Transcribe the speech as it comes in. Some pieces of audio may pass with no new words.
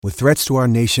With threats to our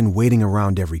nation waiting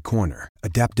around every corner,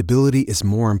 adaptability is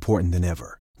more important than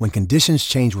ever. When conditions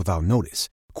change without notice,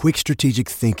 quick strategic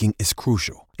thinking is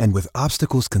crucial. And with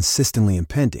obstacles consistently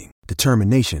impending,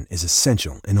 determination is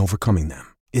essential in overcoming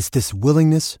them. It's this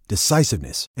willingness,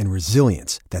 decisiveness, and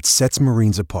resilience that sets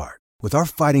Marines apart. With our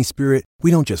fighting spirit, we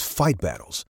don't just fight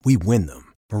battles, we win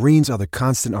them. Marines are the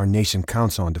constant our nation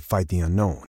counts on to fight the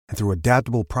unknown. And through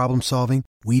adaptable problem solving,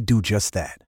 we do just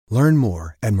that. Learn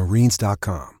more at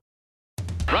marines.com.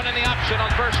 Running the option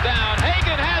on first down.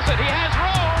 Hagan has it. He has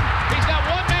Rome. He's got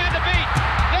one man to beat.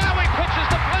 Now he pitches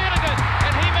to Flanagan,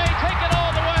 and he may take it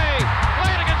all the way.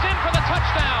 Flanagan's in for the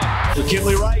touchdown.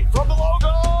 McKinley Wright from the logo.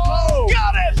 Oh,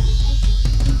 got it!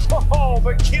 Oh,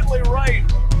 McKinley Wright.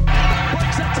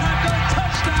 Breaks a tackle.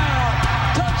 Touchdown!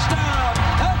 Touchdown!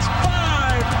 That's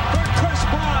 5 for Chris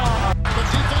Brown. The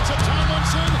defense of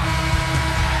Tomlinson.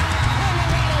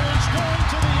 Colorado is going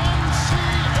to the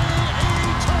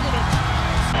NCAA tournament.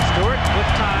 Stewart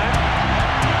with time.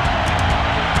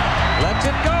 Lets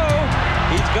it go.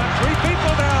 He's got 3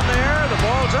 people down there. The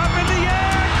ball's up in the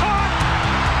air. Caught!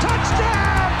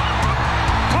 Touchdown!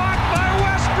 Caught by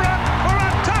Westbrook for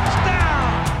a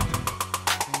touchdown!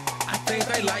 I think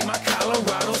they like my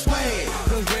Colorado swag,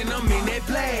 'cause when I'm in that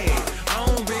play, I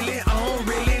don't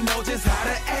really know just how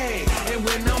to act. And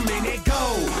when I'm in that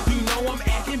go, you know I'm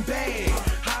acting bad.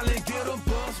 Holla, get a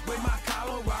bus with my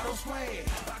Colorado swag.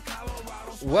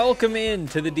 Welcome in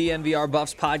to the DNVR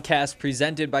Buffs podcast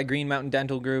presented by Green Mountain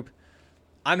Dental Group.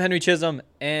 I'm Henry Chisholm,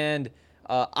 and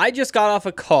I just got off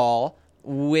a call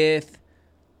with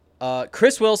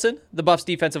Chris Wilson, the Buffs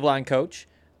defensive line coach,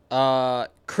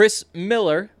 Chris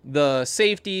Miller, the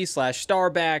safety /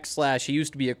 starback / he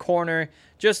used to be a corner,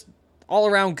 just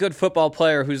all-around good football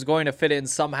player who's going to fit in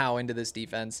somehow into this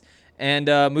defense, and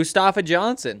Mustafa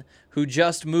Johnson, who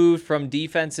just moved from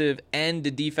defensive end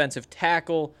to defensive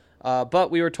tackle, but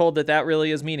we were told that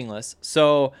really is meaningless.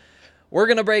 So we're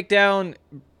going to break down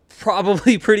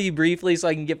probably pretty briefly so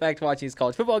I can get back to watching these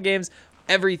college football games,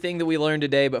 everything that we learned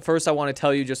today. But first, I want to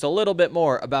tell you just a little bit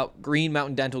more about Green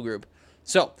Mountain Dental Group.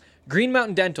 So Green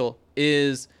Mountain Dental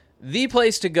is the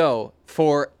place to go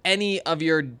for any of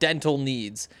your dental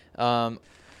needs.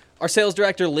 Our sales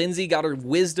director, Lindsay, got her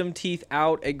wisdom teeth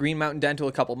out at Green Mountain Dental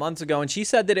a couple months ago, and she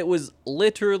said that it was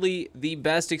literally the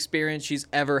best experience she's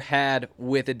ever had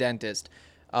with a dentist.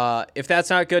 If that's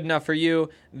not good enough for you,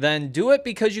 then do it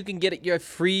because you can get your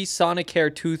free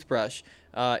Sonicare toothbrush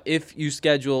if you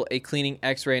schedule a cleaning,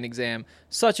 x-ray, and exam.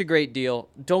 Such a great deal.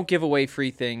 Don't give away free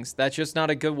things. That's just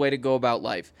not a good way to go about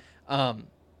life.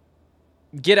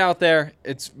 Get out there.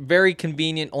 It's very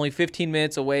convenient, only 15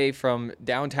 minutes away from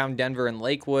downtown Denver and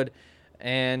Lakewood.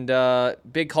 And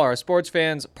big Colorado sports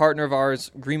fans, partner of ours,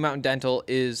 Green Mountain Dental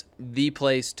is the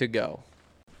place to go.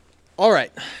 All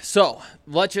right, so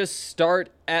let's just start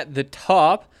at the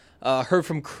top. Heard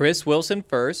from Chris Wilson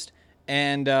first,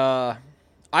 and I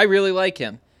really like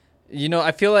him. You know,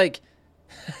 I feel like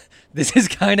this is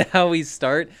kind of how we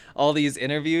start all these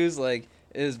interviews,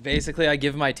 is basically I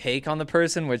give my take on the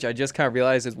person, which I just kind of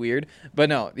realized is weird. But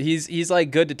no, he's like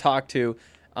good to talk to.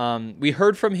 We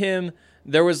heard from him.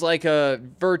 There was like a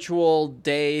virtual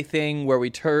day thing where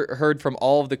we heard from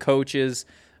all of the coaches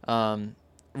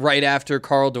right after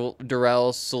Carl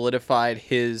Durrell solidified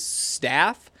his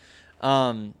staff.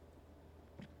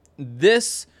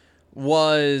 This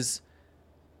was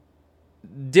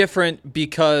different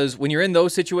because when you're in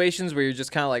those situations where you're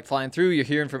just kind of like flying through, you're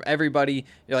hearing from everybody,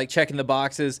 you're like checking the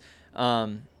boxes.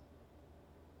 You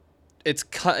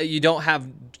don't have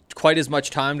quite as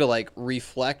much time to like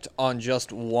reflect on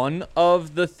just one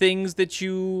of the things that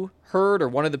you heard or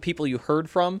one of the people you heard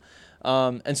from.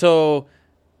 And so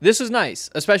this was nice,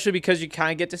 especially because you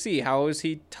kind of get to see how is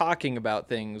he talking about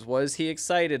things? What is he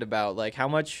excited about? Like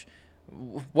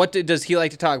does he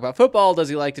like to talk about football? Does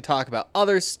he like to talk about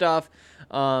other stuff?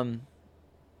 And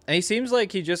he seems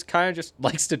like he just kind of just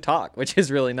likes to talk, which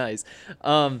is really nice.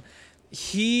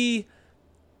 He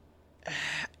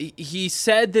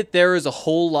said that there is a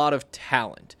whole lot of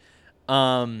talent.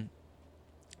 It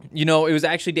was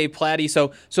actually Dave Platty.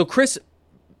 So Chris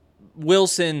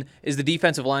Wilson is the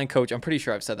defensive line coach. I'm pretty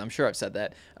sure I've said that. I'm sure I've said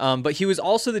that. But he was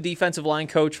also the defensive line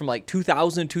coach from like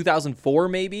 2000, 2004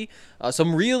 maybe.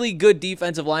 Some really good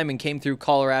defensive linemen came through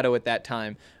Colorado at that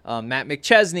time. Matt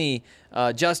McChesney,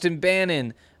 Justin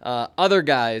Bannon, other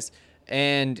guys.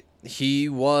 And he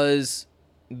was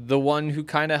the one who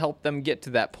kind of helped them get to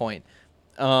that point.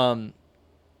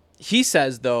 He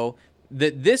says, though,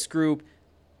 that this group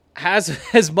has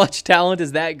as much talent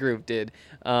as that group did.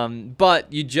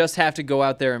 But you just have to go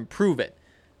out there and prove it,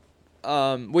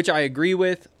 which I agree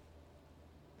with.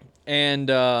 And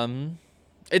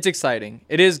it's exciting.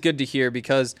 It is good to hear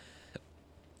because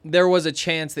there was a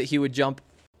chance that he would jump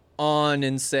on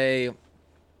and say,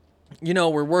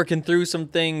 we're working through some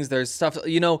things. There's stuff,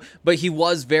 but he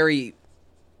was very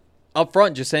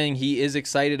upfront, just saying he is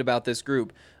excited about this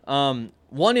group. One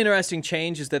interesting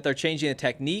change is that they're changing the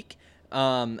technique.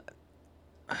 Where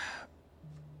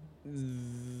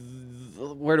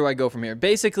do I go from here?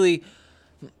 Basically,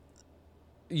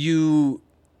 the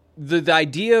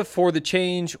idea for the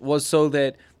change was so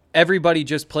that everybody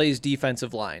just plays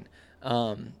defensive line.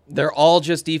 They're all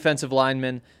just defensive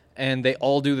linemen, and they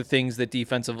all do the things that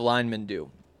defensive linemen do.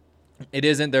 It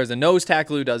isn't there's a nose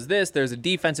tackle who does this, there's a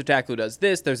defensive tackle who does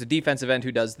this, there's a defensive end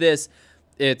who does this.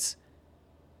 It's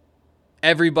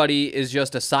everybody is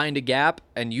just assigned a gap,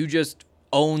 and you just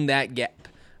own that gap,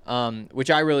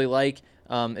 which I really like.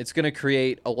 It's going to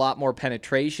create a lot more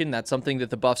penetration. That's something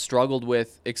that the Buffs struggled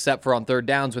with, except for on third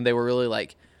downs when they were really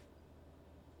like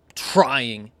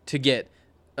trying to get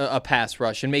a pass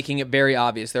rush and making it very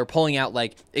obvious. They're pulling out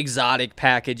like exotic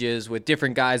packages with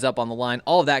different guys up on the line,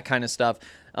 all of that kind of stuff.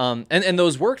 And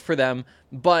those worked for them,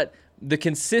 but the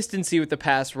consistency with the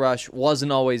pass rush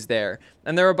wasn't always there.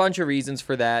 And there are a bunch of reasons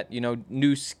for that.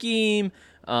 New scheme,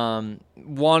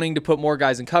 wanting to put more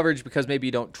guys in coverage because maybe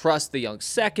you don't trust the young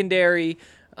secondary.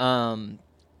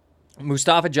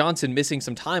 Mustafa Johnson missing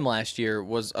some time last year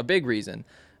was a big reason.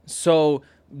 So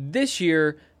this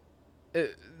year,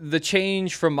 the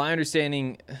change, from my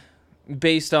understanding,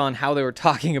 based on how they were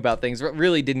talking about things,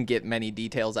 really didn't get many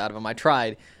details out of them. I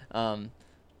tried.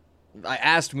 I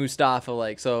asked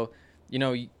Mustafa,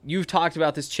 you've talked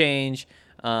about this change.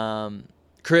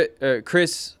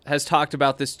 Chris has talked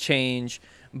about this change,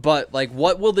 but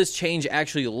what will this change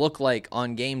actually look like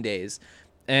on game days?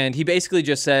 And he basically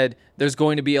just said there's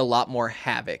going to be a lot more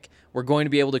havoc. We're going to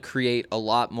be able to create a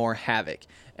lot more havoc.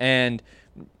 And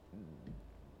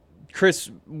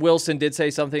Chris Wilson did say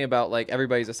something about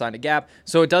everybody's assigned a gap.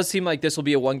 So it does seem like this will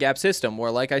be a one gap system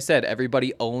where, like I said,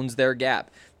 everybody owns their gap.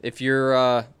 If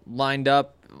you're lined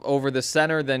up over the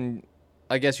center, then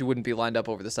I guess you wouldn't be lined up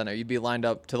over the center. You'd be lined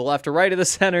up to the left or right of the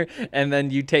center, and then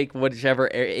you take whichever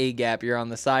A gap you're on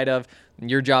the side of.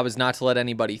 Your job is not to let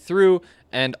anybody through,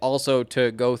 and also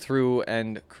to go through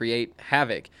and create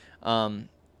havoc.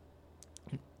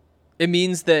 It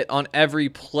means that on every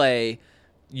play,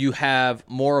 you have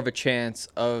more of a chance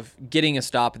of getting a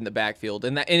stop in the backfield.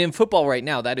 And in football right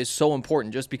now, that is so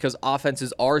important just because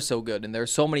offenses are so good, and there are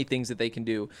so many things that they can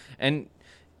do. And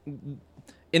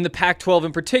in the Pac-12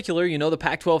 in particular, the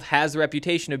Pac-12 has the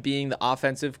reputation of being the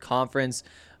offensive conference.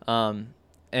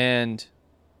 And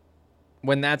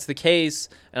when that's the case,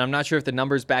 and I'm not sure if the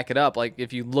numbers back it up,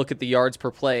 if you look at the yards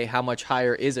per play, how much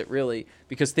higher is it really?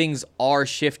 Because things are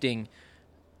shifting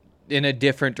in a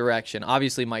different direction.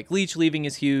 Obviously, Mike Leach leaving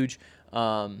is huge.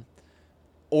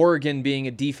 Oregon being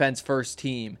a defense-first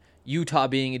team. Utah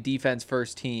being a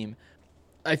defense-first team.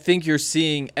 I think you're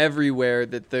seeing everywhere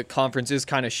that the conference is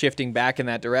kind of shifting back in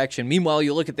that direction. Meanwhile,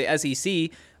 you look at the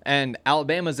SEC, and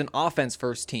Alabama's an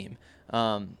offense-first team.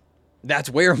 That's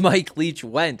where Mike Leach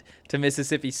went, to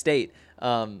Mississippi State.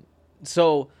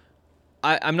 So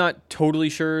I'm not totally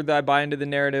sure that I buy into the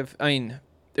narrative. I mean,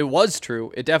 it was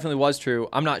true. It definitely was true.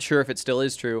 I'm not sure if it still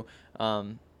is true.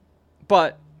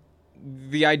 But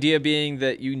the idea being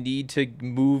that you need to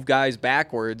move guys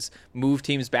backwards, move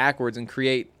teams backwards, and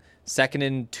create second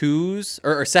and 2s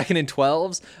or second and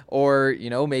 12s, or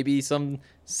maybe some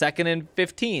second and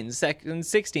 15s, second and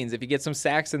 16s if you get some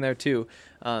sacks in there too.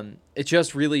 It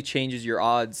just really changes your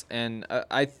odds, and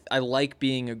I like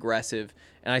being aggressive,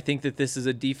 and I think that this is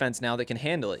a defense now that can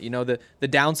handle it. The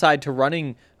downside to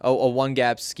running a one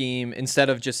gap scheme instead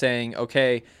of just saying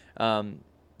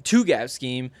two gap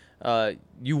scheme.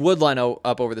 You would line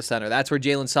up over the center. That's where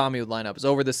Jalen Sami would line up, is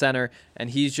over the center,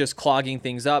 and he's just clogging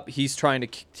things up. He's trying to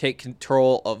take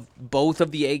control of both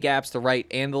of the A gaps, the right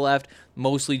and the left,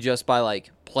 mostly just by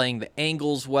playing the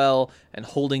angles well and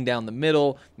holding down the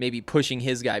middle, maybe pushing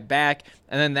his guy back,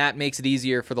 and then that makes it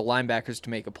easier for the linebackers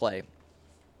to make a play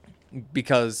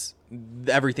because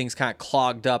everything's kind of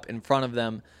clogged up in front of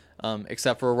them,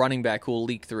 except for a running back who will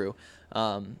leak through.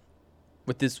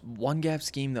 With this one gap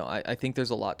scheme, though, I think there's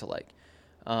a lot to like.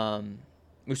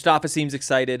 Mustafa seems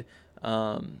excited.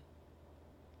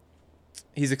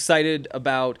 He's excited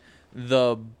about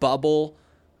the bubble.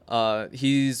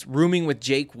 He's rooming with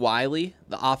Jake Wiley,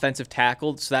 the offensive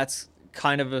tackle, so that's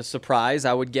kind of a surprise.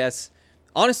 I would guess,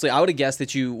 honestly, I would have guessed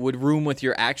that you would room with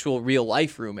your actual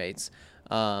real-life roommates,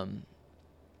 but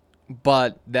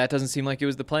that doesn't seem like it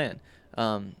was the plan.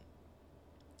 I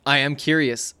am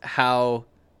curious how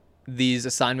these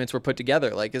assignments were put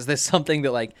together. Like, is this something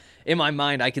that, like, in my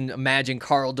mind, I can imagine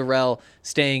Carl Durrell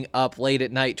staying up late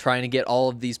at night trying to get all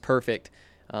of these perfect.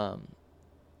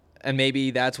 And maybe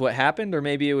that's what happened, or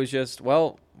maybe it was just,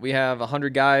 well, we have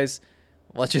 100 guys.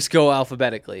 Let's just go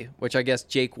alphabetically, which I guess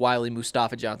Jake Wiley,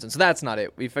 Mustafa Johnson. So that's not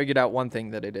it. We figured out one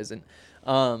thing that it isn't.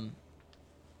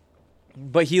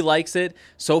 But he likes it.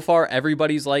 So far,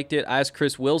 everybody's liked it. I asked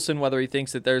Chris Wilson whether he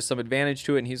thinks that there's some advantage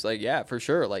to it, and he's like, yeah, for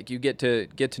sure. Like, you get to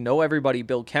know everybody,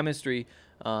 build chemistry.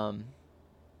 There's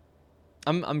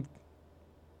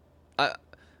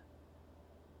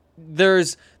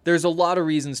a lot of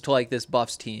reasons to like this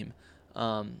Buffs team.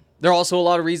 There are also a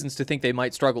lot of reasons to think they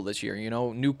might struggle this year. You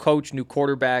know, new coach, new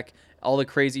quarterback, all the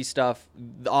crazy stuff.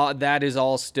 That is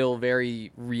all still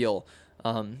very real.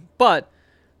 But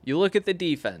you look at the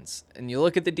defense, and you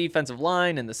look at the defensive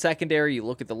line and the secondary, you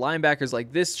look at the linebackers,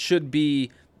 like, this should be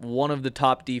one of the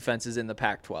top defenses in the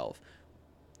Pac-12.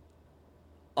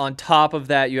 On top of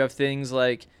that, you have things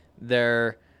like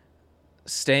they're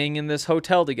staying in this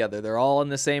hotel together. They're all in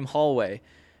the same hallway.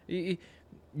 You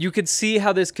could see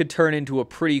how this could turn into a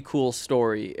pretty cool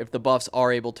story if the Buffs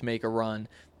are able to make a run,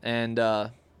 and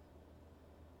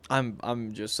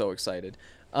I'm just so excited.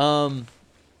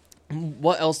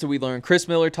 What else did we learn? Chris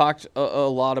Miller talked a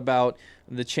lot about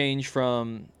the change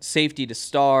from safety to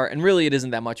star, and really it isn't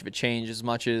that much of a change as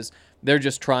much as they're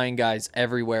just trying guys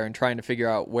everywhere and trying to figure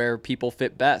out where people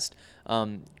fit best.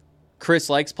 Chris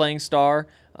likes playing star.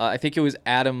 I think it was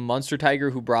Adam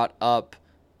Munstertiger who brought up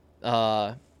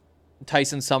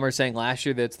Tyson Summers saying last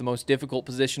year that it's the most difficult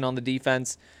position on the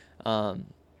defense. I'm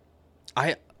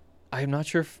not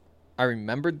sure if I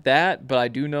remembered that, but I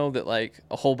do know that, like,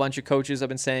 a whole bunch of coaches have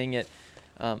been saying it,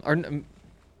 or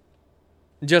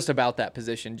just about that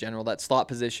position in general, that slot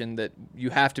position, that you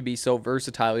have to be so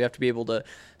versatile. You have to be able to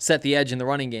set the edge in the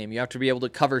running game. You have to be able to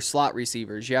cover slot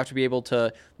receivers. You have to be able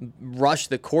to rush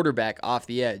the quarterback off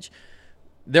the edge.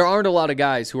 There aren't a lot of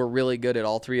guys who are really good at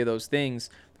all three of those things.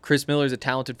 Chris Miller's a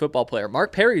talented football player.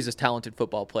 Mark Perry's a talented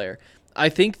football player. I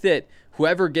think that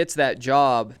whoever gets that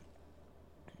job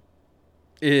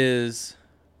is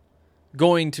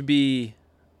going to be,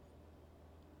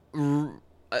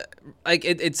 like,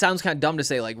 it sounds kind of dumb to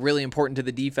say, like, really important to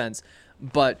the defense,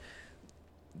 but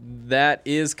that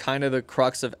is kind of the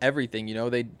crux of everything. You know,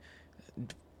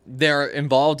 they're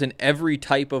involved in every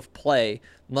type of play,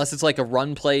 unless it's like a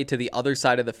run play to the other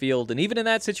side of the field. And even in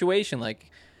that situation, like,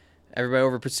 everybody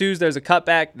over pursues, there's a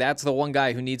cutback, that's the one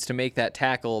guy who needs to make that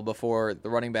tackle before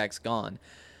the running back's gone.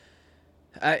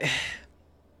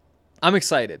 I'm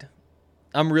excited.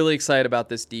 I'm really excited about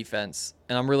this defense,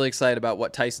 and I'm really excited about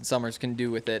what Tyson Summers can do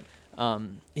with it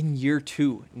in year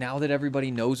 2, now that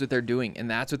everybody knows what they're doing. And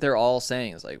that's what they're all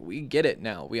saying. It's like, we get it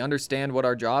now. We understand what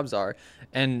our jobs are.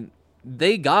 And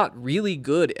they got really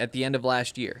good at the end of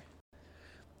last year.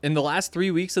 In the last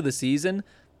 3 weeks of the season,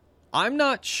 I'm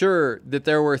not sure that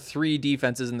there were 3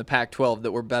 defenses in the Pac-12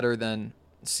 that were better than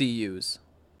CU's.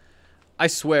 I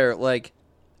swear, like,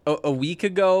 a week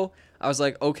ago, I was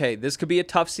like, okay, this could be a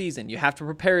tough season. You have to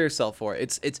prepare yourself for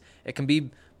it. It can be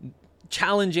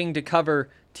challenging to cover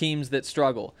teams that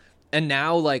struggle. And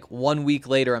now, like, 1 week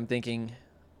later, I'm thinking,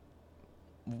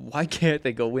 why can't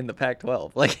they go win the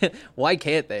Pac-12? Like, why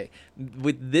can't they?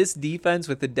 With this defense,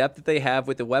 with the depth that they have,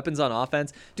 with the weapons on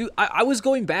offense. Dude, I was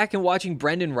going back and watching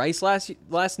Brendan Rice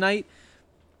last night.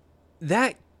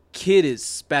 That kid is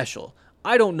special.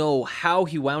 I don't know how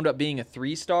he wound up being a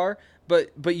 3-star,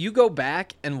 but you go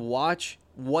back and watch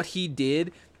what he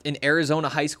did in Arizona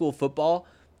high school football,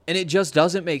 and it just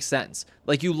doesn't make sense.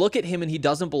 Like, you look at him and he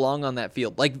doesn't belong on that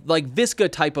field. Like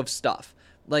Visca type of stuff.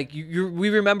 Like, we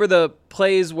remember the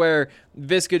plays where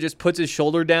Visca just puts his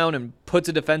shoulder down and puts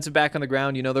a defensive back on the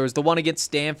ground. You know, there was the one against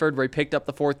Stanford where he picked up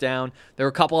the 4th down. There were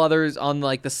a couple others on,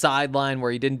 like, the sideline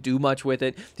where he didn't do much with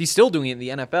it. He's still doing it in the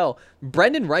NFL.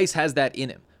 Brendan Rice has that in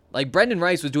him. Like, Brendan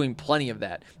Rice was doing plenty of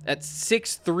that. At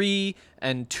 6'3"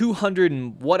 and 200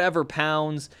 and whatever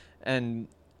pounds, and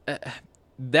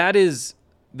that is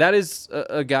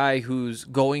a guy who's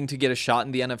going to get a shot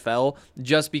in the NFL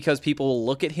just because people will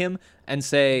look at him and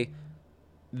say,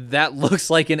 that looks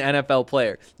like an NFL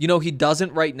player. You know, he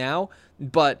doesn't right now,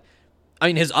 but I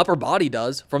mean, his upper body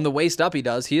does. From the waist up, he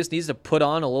does. He just needs to put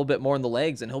on a little bit more in the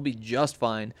legs, and he'll be just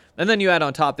fine. And then you add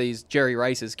on top that he's Jerry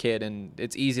Rice's kid, and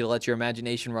it's easy to let your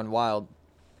imagination run wild.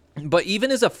 But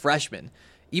even as a freshman,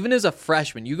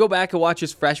 you go back and watch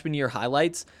his freshman year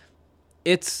highlights,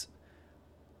 it's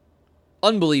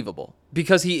unbelievable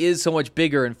because he is so much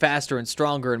bigger and faster and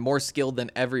stronger and more skilled than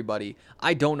everybody.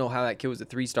 I don't know how that kid was a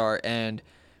 3-star, and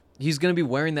he's going to be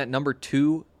wearing that number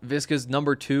 2, Visca's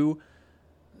number 2.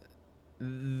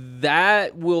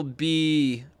 that will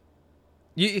be...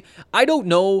 I don't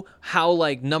know how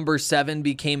like number 7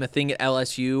 became a thing at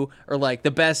LSU, or like the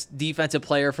best defensive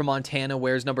player from Montana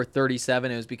wears number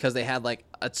 37. It was because they had like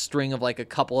a string of like a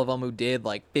couple of them who did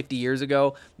like 50 years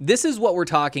ago. This is what we're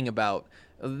talking about.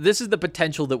 This is the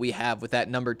potential that we have with that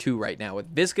number 2 right now,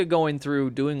 with Viska going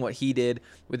through, doing what he did,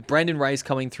 with Brendan Rice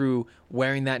coming through,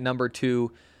 wearing that number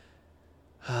 2.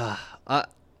 I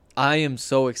am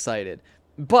so excited.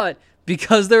 But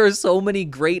because there are so many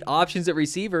great options at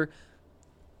receiver,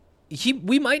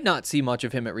 we might not see much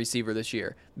of him at receiver this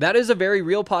year. That is a very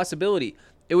real possibility.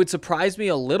 It would surprise me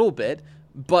a little bit,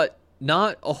 but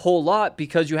not a whole lot,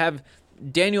 because you have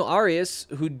Daniel Arias,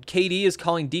 who KD is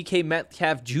calling DK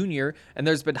Metcalf Jr., and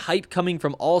there's been hype coming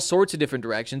from all sorts of different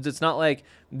directions. It's not like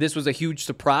this was a huge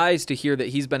surprise to hear that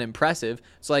he's been impressive.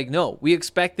 It's like, no, we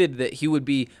expected that he would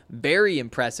be very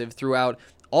impressive throughout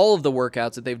all of the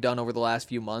workouts that they've done over the last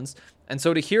few months. And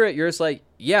so to hear it, you're just like,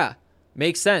 yeah,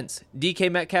 makes sense.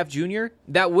 DK Metcalf Jr.,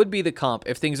 that would be the comp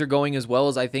if things are going as well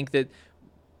as I think that.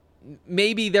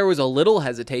 Maybe there was a little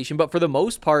hesitation, but for the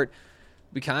most part,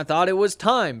 we kind of thought it was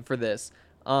time for this.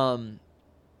 So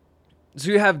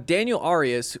you have Daniel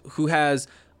Arias, who has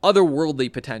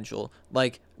otherworldly potential,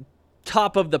 like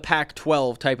top of the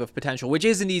Pac-12 type of potential, which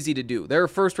isn't easy to do. There are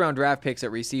first-round draft picks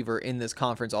at receiver in this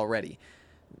conference already.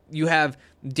 You have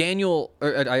I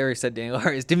already said Daniel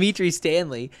Arias, Dimitri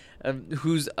Stanley,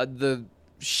 who's the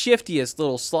shiftiest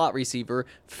little slot receiver,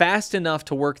 fast enough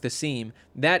to work the seam.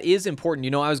 That is important.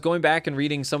 You know, I was going back and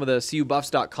reading some of the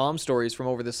CUBuffs.com stories from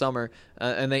over the summer,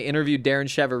 and they interviewed Darren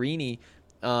Chiaverini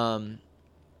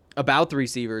about the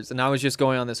receivers, and I was just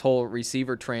going on this whole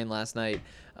receiver train last night.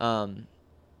 And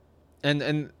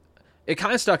it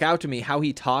kind of stuck out to me how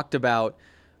he talked about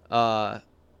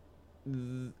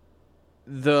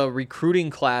the recruiting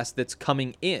class that's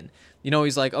coming in. You know,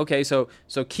 he's like, okay, so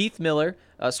Keith Miller,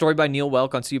 story by Neil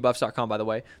Welk on CUBuffs.com, by the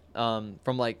way,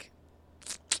 from like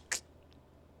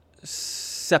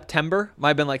September, might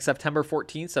have been like September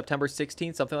 14th, September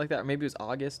 16th, something like that, or maybe it was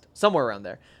August, somewhere around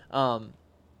there.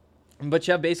 But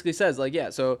Chev basically says, like,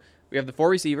 yeah, so we have the 4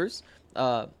 receivers.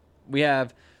 We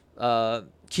have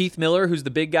Keith Miller, who's the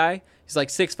big guy. He's like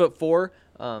 6'4".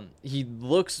 He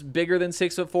looks bigger than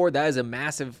 6'4". That is a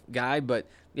massive guy, but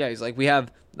yeah, he's like, we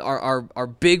have our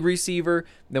big receiver.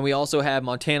 Then we also have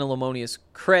Montana Lamonius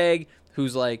Craig,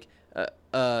 who's like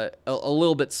a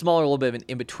little bit smaller, a little bit of an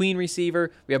in-between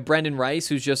receiver. We have Brendan Rice,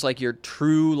 who's just like your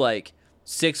true like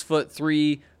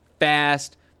 6'3",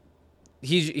 fast.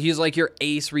 He's like your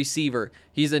ace receiver.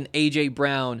 He's an AJ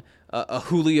Brown, a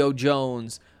Julio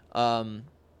Jones. Who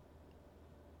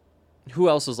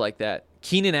else is like that?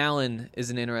 Keenan Allen is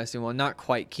an interesting one. Not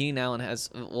quite. Keenan Allen has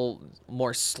a little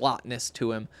more slotness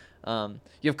to him.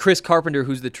 You have Chris Carpenter,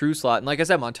 who's the true slot. And like I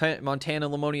said, Montana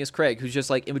Lamonius Craig, who's just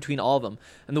like in between all of them.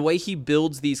 And the way he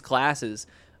builds these classes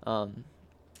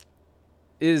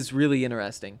is really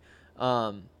interesting.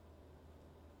 But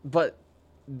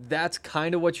that's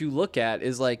kind of what you look at,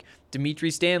 is like Dimitri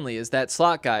Stanley is that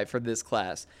slot guy for this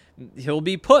class. He'll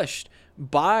be pushed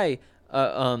by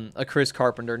a Chris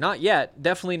Carpenter. Not yet,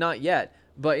 definitely not yet,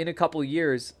 but in a couple of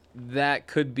years that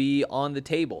could be on the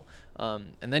table.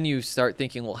 And then you start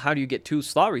thinking, well, how do you get 2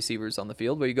 slot receivers on the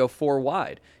field where you go 4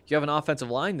 wide? You have an offensive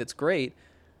line that's great.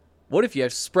 What if you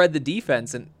have spread the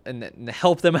defense and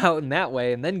help them out in that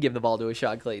way, and then give the ball to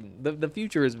Ashad Clayton? The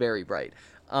future is very bright.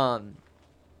 I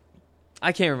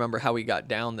can't remember how we got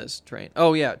down this train.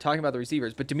 Oh yeah, talking about the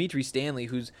receivers, but Dimitri Stanley,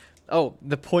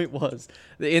 the point was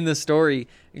in the story,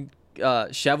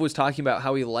 Chev was talking about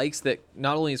how he likes that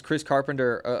not only is Chris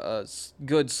Carpenter a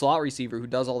good slot receiver who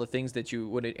does all the things that you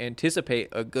would anticipate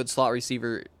a good slot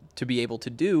receiver to be able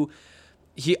to do,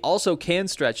 he also can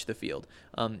stretch the field.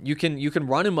 You can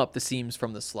run him up the seams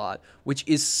from the slot, which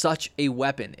is such a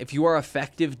weapon. If you are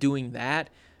effective doing that,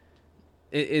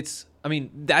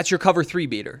 that's your cover 3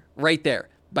 beater right there.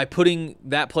 By putting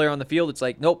that player on the field, it's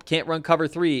like, nope, can't run cover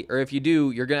 3. Or if you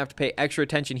do, you're going to have to pay extra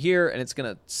attention here, and it's going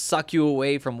to suck you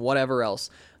away from whatever else.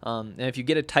 And if you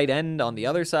get a tight end on the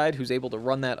other side who's able to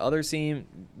run that other seam,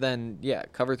 then, yeah,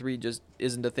 cover 3 just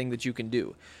isn't a thing that you can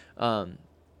do.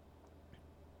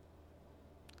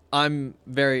 I'm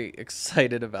very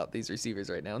excited about these receivers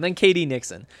right now. And then KD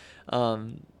Nixon. A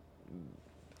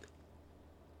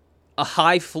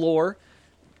high floor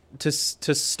to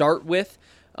start with.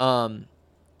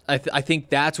 I think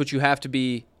that's what you have to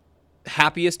be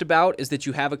happiest about, is that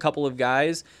you have a couple of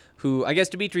guys who, I guess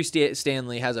Dimitri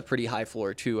Stanley has a pretty high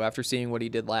floor too after seeing what he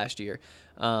did last year.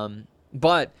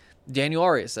 But Daniel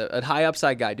Arias, a high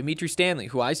upside guy. Dimitri Stanley,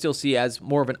 who I still see as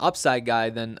more of an upside guy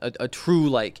than a true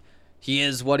like he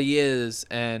is what he is,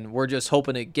 and we're just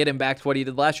hoping to get him back to what he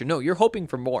did last year. No, you're hoping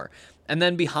for more. And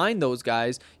then behind those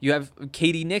guys, you have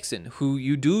Katie Nixon, who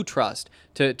you do trust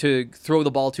to throw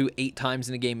the ball to 8 times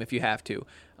in a game if you have to.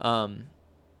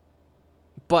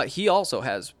 But he also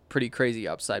has pretty crazy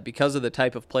upside because of the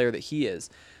type of player that he is.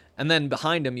 And then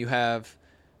behind him, you have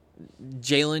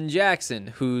Jalen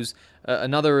Jackson, who's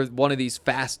another one of these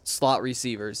fast slot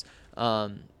receivers.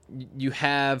 You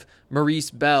have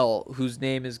Maurice Bell, whose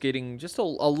name is getting just a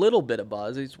little bit of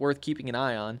buzz. He's worth keeping an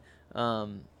eye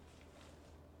on.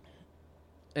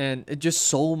 And it just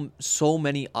so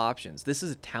many options. This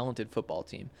is a talented football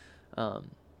team.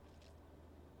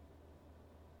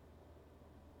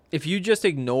 If you just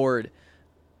ignored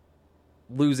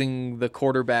losing the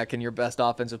quarterback and your best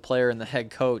offensive player and the head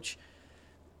coach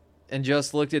and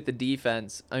just looked at the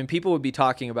defense, I mean, people would be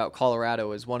talking about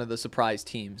Colorado as one of the surprise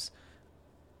teams.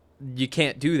 You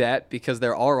can't do that because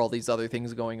there are all these other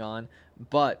things going on,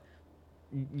 but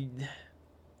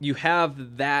you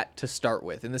have that to start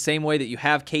with. In the same way that you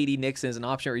have Katie Nixon as an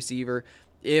option receiver,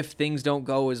 if things don't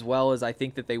go as well as I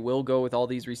think that they will go with all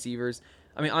these receivers,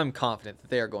 I mean, I'm confident that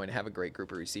they are going to have a great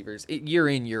group of receivers. Year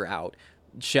in, year out,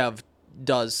 Chev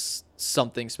does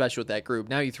something special with that group.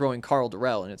 Now you throw in Carl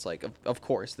Durrell, and it's like, of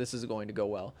course, this is going to go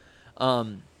well.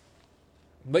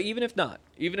 But even if not,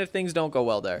 even if things don't go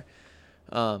well there,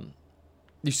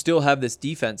 you still have this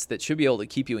defense that should be able to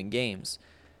keep you in games.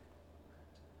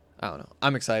 I don't know.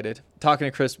 I'm excited.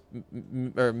 Talking to Chris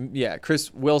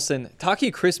Wilson. Talking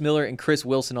to Chris Miller and Chris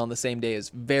Wilson on the same day is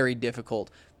very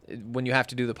difficult when you have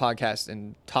to do the podcast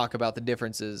and talk about the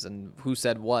differences and who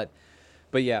said what.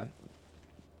 But yeah,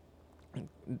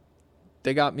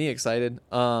 they got me excited.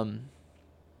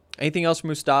 Anything else from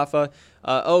Mustafa?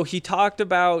 He talked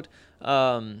about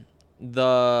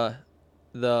the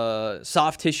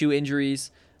soft tissue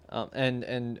injuries,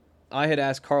 and I had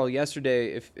asked Carl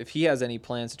yesterday if he has any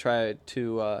plans to try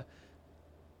to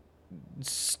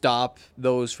stop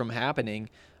those from happening,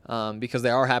 because they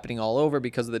are happening all over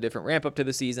because of the different ramp up to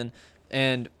the season.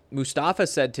 And Mustafa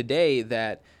said today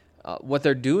that what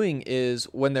they're doing is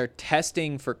when they're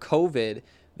testing for COVID,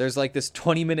 there's like this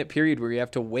 20-minute period where you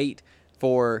have to wait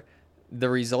for the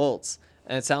results.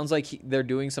 And it sounds like they're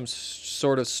doing some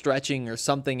sort of stretching or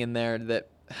something in there that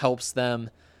helps them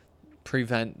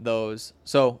prevent those.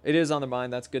 So it is on their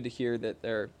mind. That's good to hear that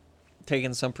they're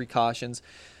taking some precautions.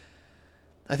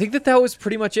 I think that was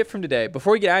pretty much it from today.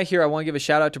 Before we get out of here, I want to give a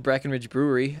shout out to Breckenridge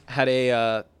Brewery. Had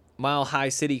a Mile High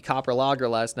City Copper Lager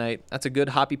last night. That's a good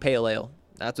hoppy pale ale.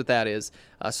 That's what that is.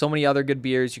 So many other good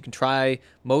beers. You can try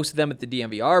most of them at the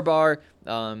DNVR bar.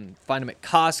 Find them at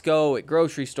Costco, at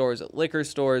grocery stores, at liquor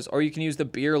stores, or you can use the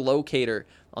beer locator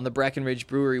on the Breckenridge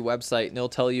Brewery website, and it'll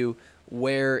tell you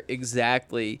where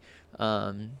exactly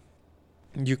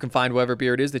you can find whatever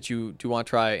beer it is that you do want to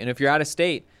try. And if you're out of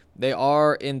state, they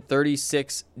are in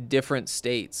 36 different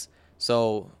states.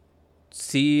 So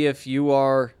see if you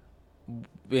are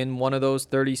in one of those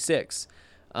 36.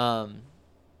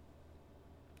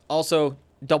 Also,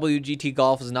 WGT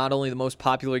Golf is not only the most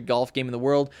popular golf game in the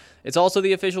world, it's also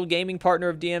the official gaming partner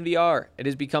of DNVR. It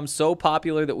has become so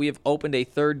popular that we have opened a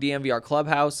third DNVR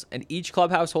clubhouse, and each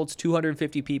clubhouse holds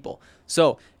 250 people.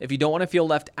 So, if you don't want to feel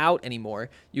left out anymore,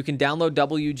 you can download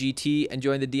WGT and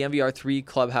join the DNVR 3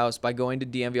 clubhouse by going to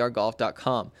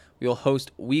dnvrgolf.com. We will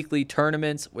host weekly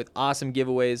tournaments with awesome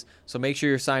giveaways, so make sure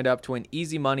you're signed up to win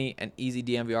easy money and easy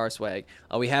DNVR swag.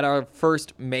 We had our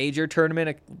first major tournament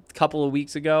a couple of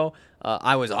weeks ago.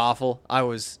 I was awful. I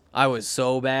was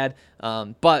so bad.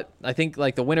 But I think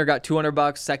like the winner got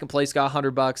 $200, second place got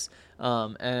 $100,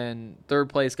 and third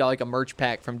place got like a merch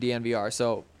pack from DNVR.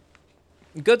 So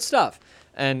good stuff,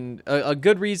 and a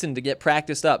good reason to get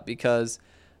practiced up, because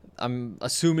I'm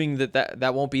assuming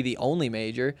that won't be the only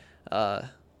major.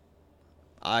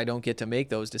 I don't get to make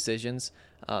those decisions,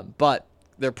 but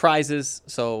they're prizes,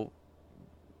 so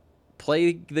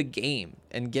play the game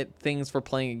and get things for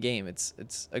playing a game. It's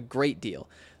a great deal.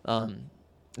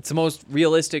 It's the most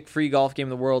realistic free golf game in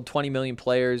the world. 20 million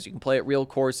players. You can play at real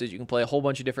courses. You can play a whole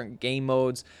bunch of different game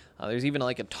modes. There's even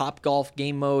like a Top Golf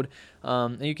game mode.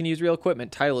 And you can use real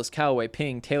equipment: Titleist, Callaway,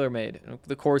 Ping, TaylorMade.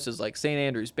 The courses like St.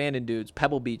 Andrews, Bandon Dudes,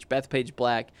 Pebble Beach, Bethpage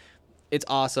Black. It's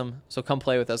awesome. So come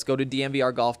play with us. Go to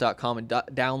dnvrgolf.com and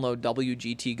download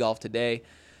WGT Golf today.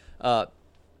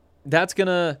 That's going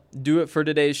to do it for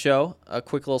today's show, a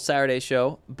quick little Saturday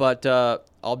show. But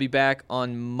I'll be back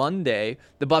on Monday.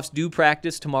 The Buffs do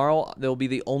practice tomorrow. They'll be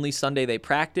the only Sunday they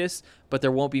practice, but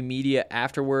there won't be media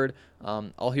afterward.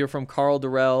 I'll hear from Carl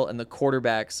Durrell and the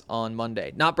quarterbacks on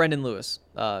Monday. Not Brendan Lewis.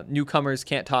 Newcomers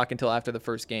can't talk until after the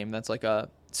first game. That's like a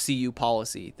CU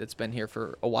policy that's been here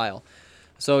for a while.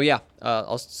 So yeah,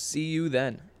 I'll see you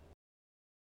then.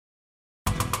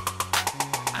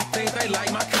 I think they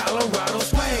like my Colorado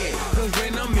swag, cause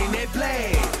when I'm in that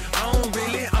flag, I don't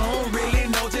really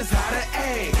know just how to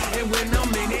act. And when I'm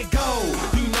in that gold,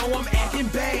 you know I'm acting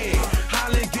bad.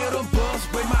 Holla, get a bus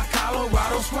with my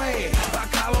Colorado swag. My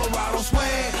Colorado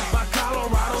swag, my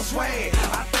Colorado swag.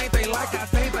 I think they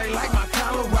like my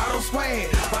Colorado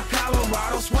swag. My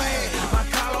Colorado swag, my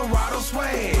Colorado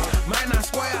swag. Man, I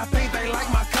swear, I think they like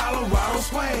my Colorado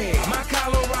swag. My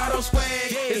Colorado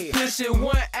swag is pushing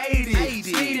 180.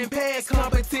 Speeding past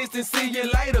competition, see you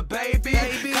later, baby.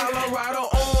 Colorado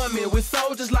Army with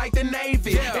soldiers like the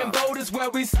Navy. And boat is where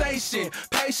we station,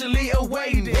 patiently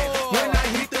awaiting. When I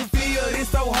hit the field, it's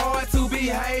so hard to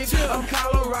behave. I'm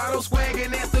Colorado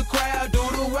swagging as the crowd do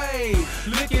the wave.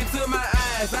 Look into my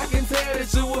eyes, I can tell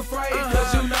that you afraid.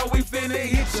 Cause you know we finna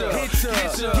hit ya.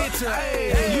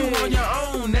 Hey, you on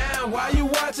your own now, why you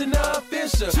watching the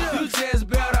official? You just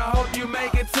better hope you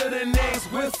make it to the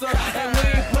next whistle. And we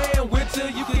ain't playing with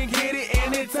you can get it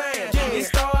anytime. It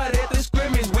started at the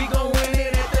scrimmage, we gon' win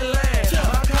it at the line.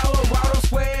 My Colorado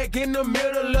swag in the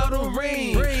middle of the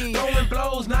ring. Throwing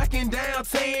blows, knocking down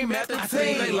team after team. I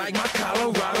think they like my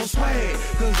Colorado swag,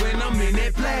 cause when I'm in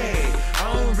that flag,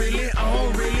 I don't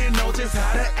really know just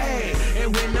how to act.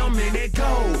 And when I'm in that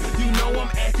gold, you know I'm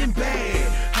acting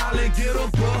bad. Holla, get a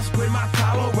bus with my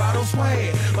Colorado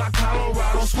swag. My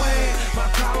Colorado swag, my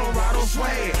Colorado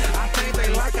swag. I think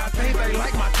they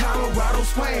like my Colorado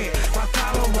swag. My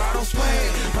Colorado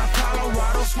swag, my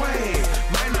Colorado swag.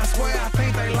 Man, I swear, I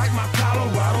think they like my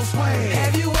Colorado swag.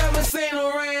 Have you ever seen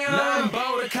around? Nah, I'm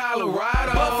Boulder,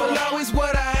 Colorado. Buffalo is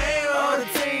what I am. All the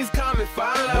teams come and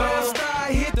follow. When I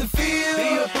start hit the field,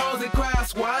 the opposing crowd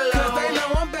swallow. Cause they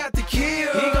know I'm about to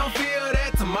kill. He gon' feel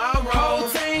that tomorrow. Whole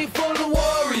team full of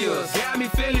warriors. Got me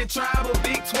feeling tribal.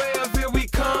 Big 12, here we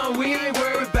come. We ain't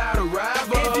worried about a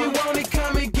rival. If you want it,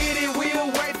 come and get it.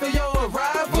 We'll wait for your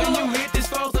arrival. When you hit this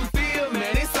frozen field,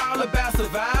 man, it's all about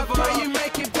survival. Pray you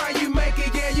make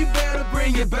it, yeah, you better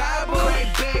bring your Bible.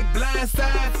 Crack back, blind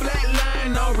side, flat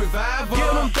line, no revival.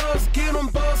 Get them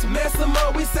bucks, mess them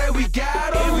up, we say we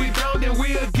got them. If we don't, then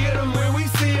we'll get them. When we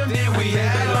see them, then we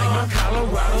have them. Like my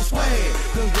Colorado swag,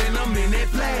 cause when I'm in that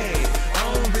flag,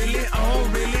 I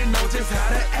don't really know just how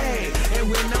to act. And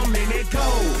when I'm in that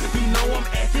gold, you know I'm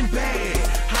acting bad.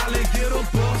 Holla, get a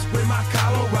bus with my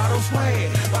Colorado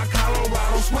swag. My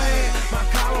Colorado swag, my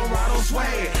Colorado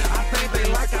swag. I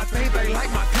think they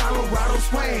like my Colorado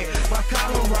swag. My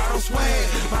Colorado swag,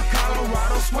 my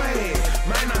Colorado swag.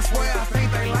 Man, I swear, I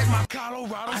think they like my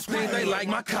Colorado swag. I think they like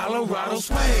my Colorado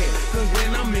swag. Cause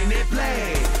when I'm in that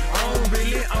flag, I don't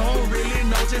really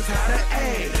know just how to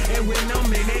act. And when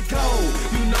I'm in that gold,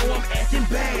 you know I'm acting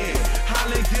bad.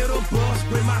 Holla, get a bus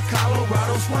with my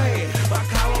Colorado swag. My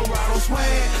Colorado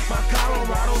swag, my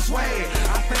Colorado swag.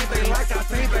 I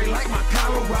think they like my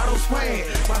Colorado swag.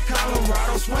 My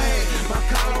Colorado swag, my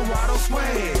Colorado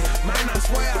swag. Man, I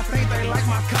swear, I think they like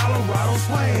my Colorado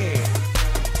swag.